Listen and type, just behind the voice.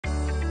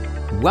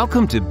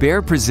Welcome to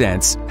BEHR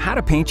Presents How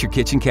to Paint Your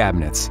Kitchen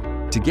Cabinets.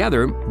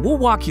 Together, we'll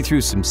walk you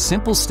through some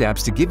simple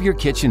steps to give your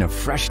kitchen a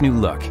fresh new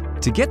look.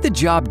 To get the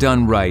job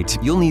done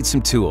right, you'll need some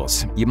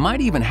tools. You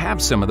might even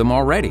have some of them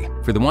already.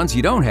 For the ones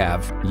you don't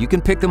have, you can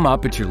pick them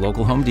up at your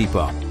local Home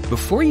Depot.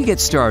 Before you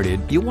get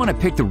started, you'll want to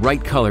pick the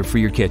right color for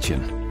your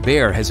kitchen.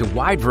 BEHR has a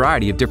wide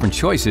variety of different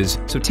choices,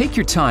 so take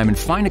your time and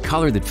find a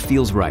color that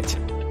feels right.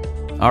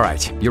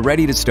 Alright, you're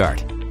ready to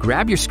start.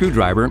 Grab your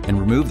screwdriver and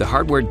remove the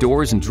hardware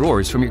doors and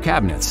drawers from your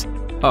cabinets.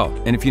 Oh,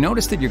 and if you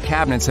notice that your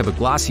cabinets have a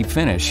glossy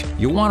finish,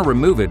 you'll want to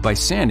remove it by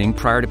sanding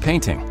prior to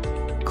painting.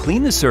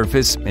 Clean the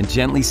surface and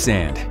gently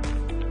sand.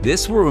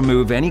 This will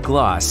remove any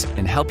gloss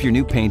and help your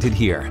new paint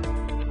adhere.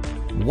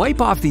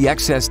 Wipe off the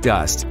excess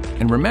dust,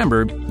 and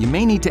remember, you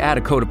may need to add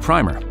a coat of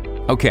primer.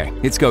 Okay,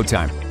 it's go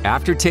time.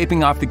 After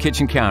taping off the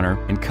kitchen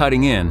counter and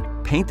cutting in,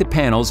 paint the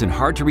panels in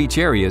hard-to-reach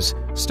areas,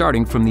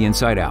 starting from the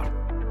inside out.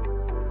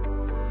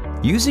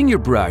 Using your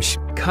brush,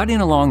 cut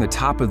in along the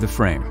top of the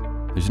frame.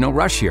 There's no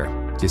rush here,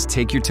 just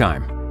take your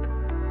time.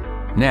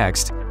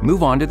 Next,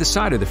 move on to the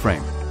side of the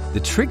frame. The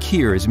trick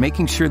here is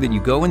making sure that you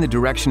go in the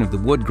direction of the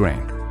wood grain.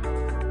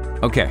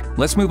 Okay,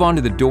 let's move on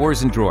to the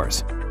doors and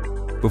drawers.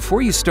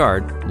 Before you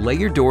start, lay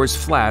your doors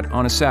flat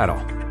on a saddle.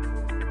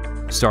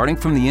 Starting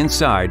from the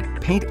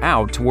inside, paint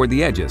out toward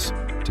the edges.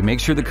 To make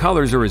sure the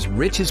colors are as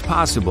rich as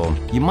possible,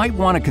 you might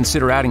want to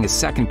consider adding a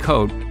second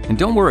coat, and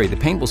don't worry, the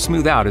paint will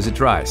smooth out as it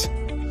dries.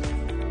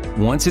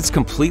 Once it's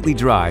completely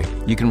dry,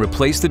 you can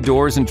replace the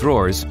doors and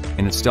drawers and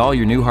install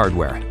your new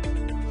hardware.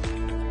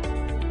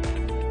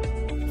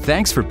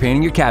 Thanks for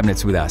painting your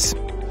cabinets with us.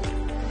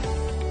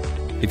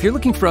 If you're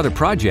looking for other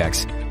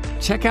projects,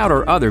 check out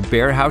our other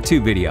BEHR how-to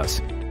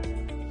videos.